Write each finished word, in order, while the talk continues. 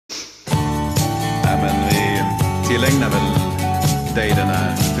tillägnar väl dig den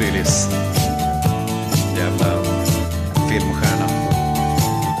här Fryllis, jävla filmstjärna.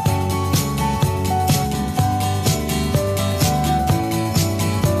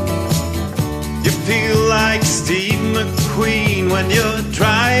 You feel like Steve McQueen when you're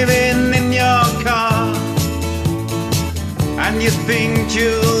driving in your car, and you think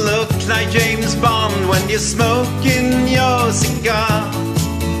you look like James Bond when you're smoking your cigar.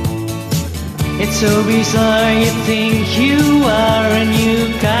 It's so bizarre, you think you are a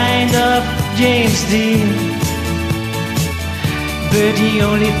new kind of James Dean, but the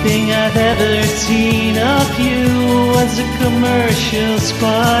only thing I've ever seen of you was a commercial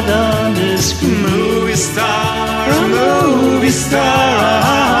spot on the screen. Movie star, A movie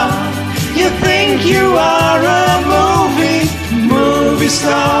star, you think you are a movie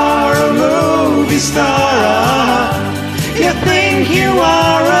star, a movie star, you think you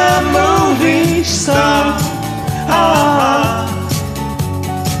are a movie star.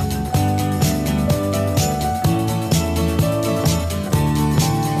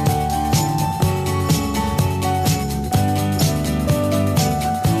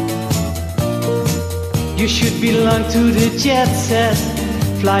 You should belong to the jet set,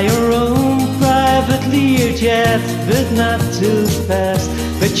 fly your own private Learjet, but not too fast.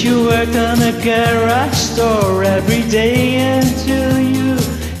 But you worked on a garage store every day until you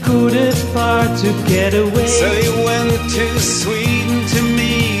could afford to get away. So you went to Sweden to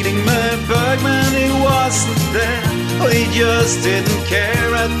meet Ingmar Bergman, he wasn't there. Oh, he just didn't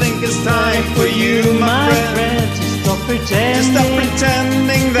care. I think it's time for you, my friend, to stop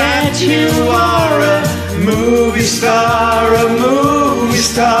pretending that you are a movie star, a movie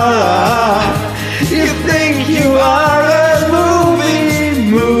star. You think you are a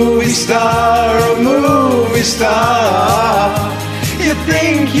movie star, a movie star. You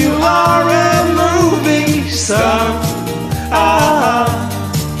think you are a movie star.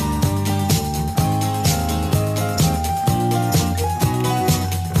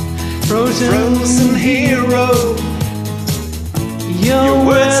 Frozen hero, your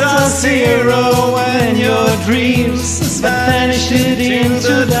words are zero and your dreams vanished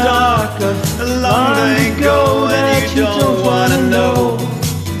into the dark of a long day ago that you don't wanna know.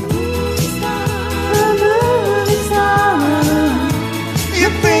 You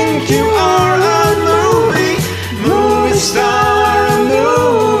think you are a movie star, a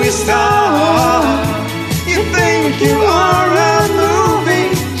movie star. You think you are a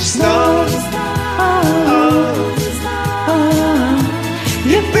movie star.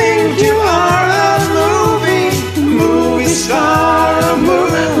 You think you are a movie star, a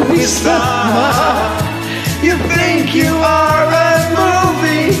movie star. You think you are a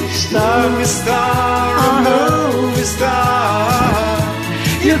movie star, a movie star.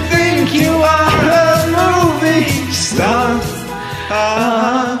 You think you are a movie star.